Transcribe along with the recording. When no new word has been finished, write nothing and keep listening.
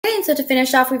and so to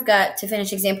finish off, we've got to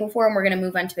finish example 4, and we're going to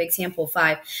move on to example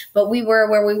 5. But we were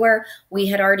where we were. We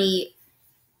had already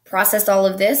processed all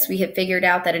of this. We had figured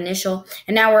out that initial,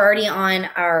 and now we're already on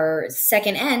our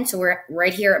second end. So we're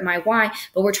right here at my y,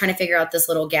 but we're trying to figure out this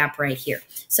little gap right here.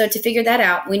 So to figure that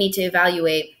out, we need to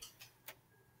evaluate.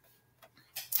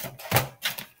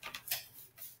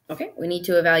 Okay, we need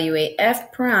to evaluate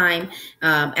f prime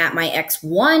at my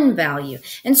x1 value.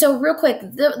 And so real quick,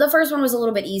 the first one was a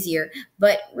little bit easier,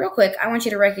 but real quick, I want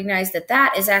you to recognize that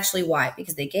that is actually y,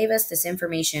 because they gave us this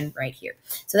information right here.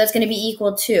 So that's going to be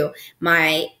equal to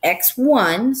my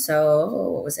x1,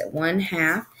 so what was it,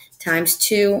 1/2 times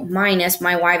 2 minus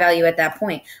my y value at that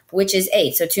point, which is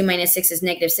 8. So 2 minus 6 is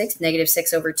 -6.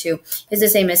 -6 over 2 is the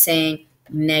same as saying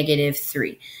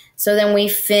 -3. So then we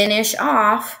finish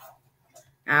off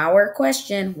our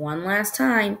question one last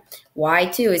time.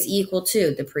 Y2 is equal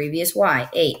to the previous y,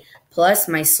 8, plus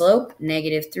my slope,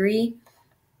 -3,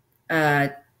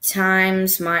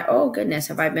 times my, oh goodness,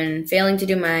 have I been failing to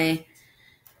do my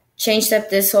change step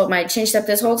this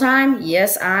whole time?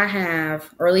 Yes, I have,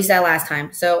 or at least that last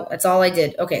time. So that's all I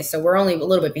did. Okay, so we're only a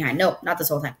little bit behind. No, not this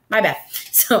whole time. My bad.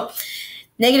 So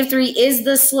 -3 is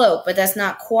the slope, but that's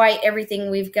not quite everything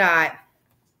we've got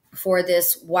for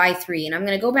this y3. And I'm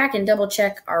going to go back and double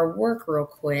check our work real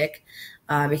quick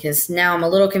because now I'm a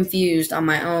little confused on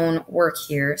my own work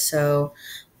here. So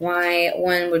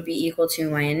y1 would be equal to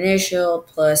my initial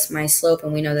plus my slope,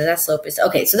 and we know that that slope is,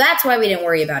 okay, so that's why we didn't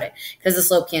worry about it, because the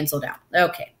slope canceled out.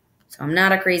 Okay, so I'm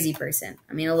not a crazy person.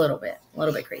 I mean, a little bit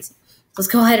crazy. Let's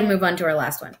go ahead and move on to our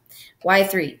last one.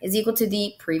 Y3 is equal to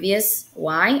the previous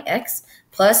y, x,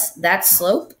 plus that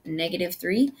slope,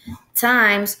 -3,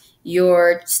 times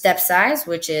your step size,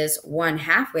 which is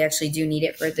 1/2. We actually do need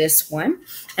it for this one.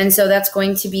 And so that's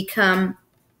going to become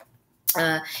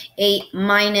 8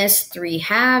 minus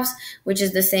 3/2, which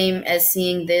is the same as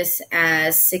seeing this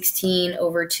as 16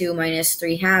 over 2 minus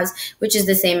 3/2, which is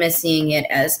the same as seeing it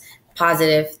as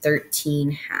positive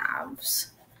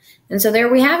 13/2. And so there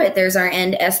we have it. There's our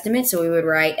end estimate. So we would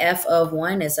write f of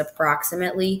 1 as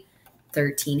approximately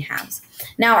 13/2.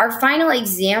 Now, our final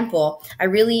example I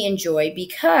really enjoy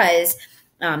because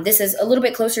this is a little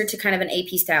bit closer to kind of an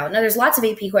AP style. Now, there's lots of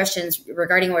AP questions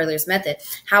regarding Euler's method.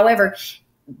 However,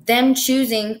 them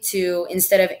choosing to,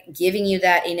 instead of giving you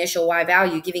that initial y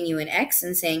value, giving you an x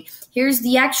and saying, here's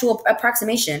the actual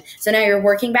approximation. So now you're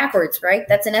working backwards, right?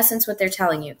 That's in essence what they're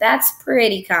telling you. That's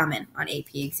pretty common on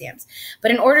AP exams.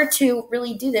 But in order to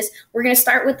really do this, we're going to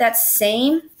start with that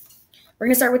same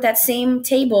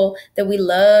table that we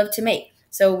love to make.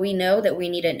 So we know that we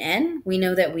need an n, we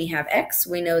know that we have x,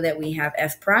 we know that we have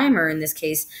f prime, or in this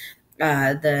case,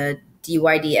 the dy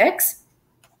dx,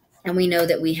 and we know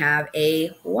that we have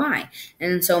a y.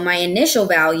 And so my initial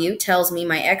value tells me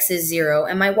my x is 0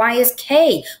 and my y is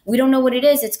k. We don't know what it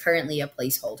is. It's currently a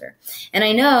placeholder. And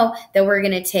I know that we're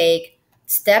going to take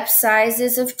step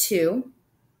sizes of 2,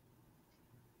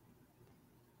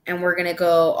 and we're going to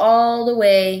go all the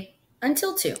way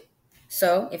until 2.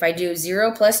 So if I do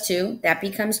 0 plus 2, that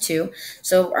becomes 2.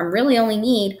 So I really only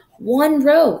need one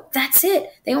row. That's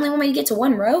it. They only want me to get to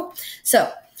one row. So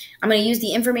I'm going to use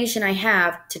the information I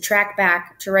have to track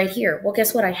back to right here. Well,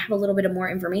 guess what? I have a little bit of more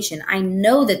information. I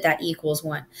know that that equals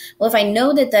 1. Well, if I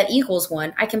know that that equals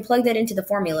 1, I can plug that into the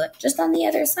formula just on the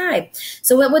other side.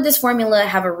 So what would this formula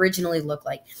have originally looked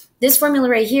like? This formula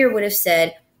right here would have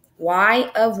said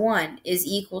y of 1 is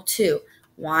equal to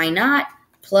y naught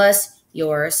plus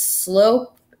your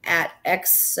slope at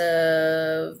x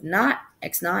naught,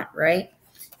 right,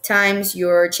 times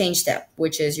your change step,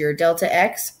 which is your delta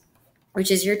x,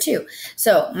 which is your 2.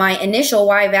 So my initial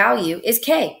y value is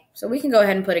k. So we can go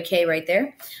ahead and put a k right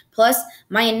there, plus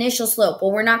my initial slope.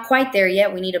 Well, we're not quite there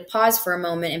yet. We need to pause for a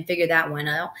moment and figure that one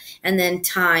out. And then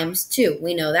times 2.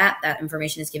 We know that. That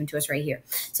information is given to us right here.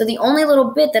 So the only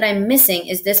little bit that I'm missing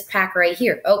is this pack right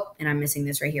here. Oh, and I'm missing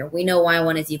this right here. We know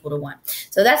y1 is equal to 1.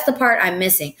 So that's the part I'm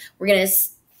missing. We're going to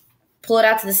pull it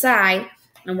out to the side,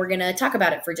 and we're going to talk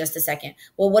about it for just a second.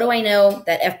 Well, what do I know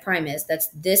that f prime is? That's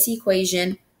this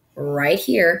equation right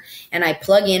here, and I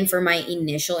plug in for my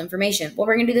initial information. Well,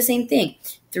 we're going to do the same thing.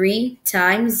 3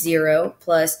 times 0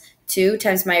 plus 2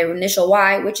 times my initial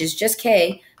y, which is just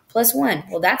k, plus 1.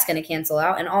 Well, that's going to cancel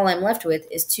out, and all I'm left with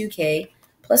is 2k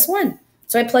plus 1.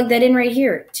 So I plug that in right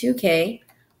here, 2k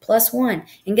plus 1.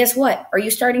 And guess what? Are you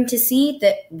starting to see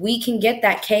that we can get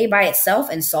that k by itself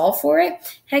and solve for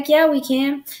it? Heck yeah, we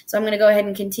can. So I'm going to go ahead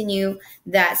and continue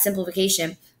that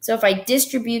simplification. So if I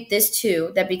distribute this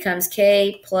 2, that becomes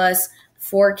k plus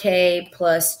 4k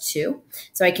plus 2.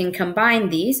 So I can combine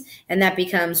these, and that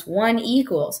becomes 1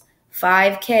 equals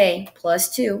 5k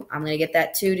plus 2. I'm going to get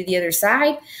that 2 to the other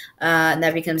side, and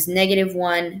that becomes negative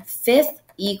 1/5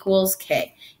 equals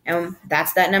k. And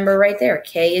that's that number right there.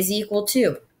 K is equal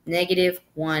to negative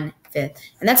 1/5. And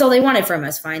that's all they wanted from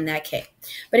us, find that k.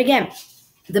 But again,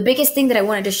 the biggest thing that I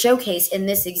wanted to showcase in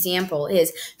this example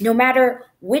is no matter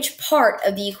which part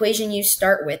of the equation you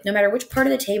start with, no matter which part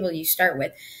of the table you start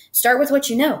with what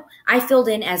you know. I filled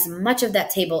in as much of that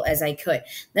table as I could.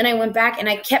 Then I went back and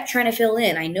I kept trying to fill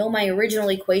in. I know my original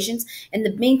equations, and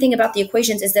the main thing about the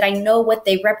equations is that I know what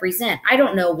they represent. I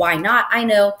don't know why not. I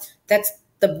know that's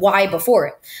the y before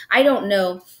it. I don't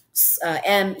know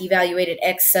m evaluated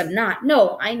x sub naught.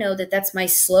 No, I know that that's my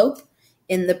slope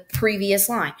in the previous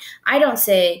line. I don't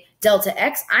say delta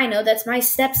x. I know that's my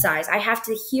step size. I have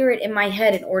to hear it in my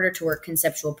head in order to work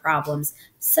conceptual problems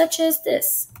such as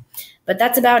this. But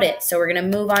that's about it. So we're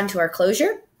going to move on to our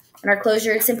closure. And our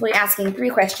closure is simply asking 3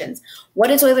 questions. What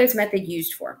is Euler's method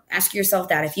used for? Ask yourself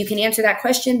that. If you can answer that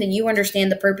question, then you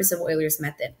understand the purpose of Euler's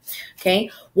method. Okay?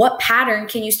 What pattern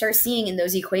can you start seeing in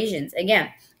those equations? Again,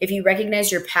 if you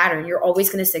recognize your pattern, you're always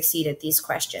going to succeed at these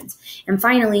questions. And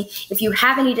finally, if you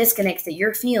have any disconnects that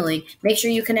you're feeling, make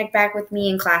sure you connect back with me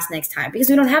in class next time, because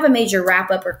we don't have a major wrap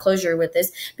up or closure with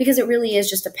this, because it really is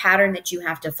just a pattern that you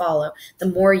have to follow. The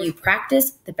more you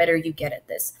practice, the better you get at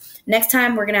this. Next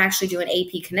time, we're going to actually do an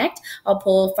AP Connect. I'll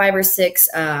pull 5 or 6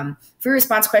 free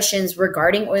response questions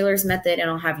regarding Euler's method,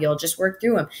 and I'll have y'all just work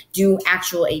through them. Do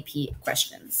actual AP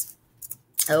questions.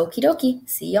 Okie dokie.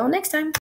 See y'all next time.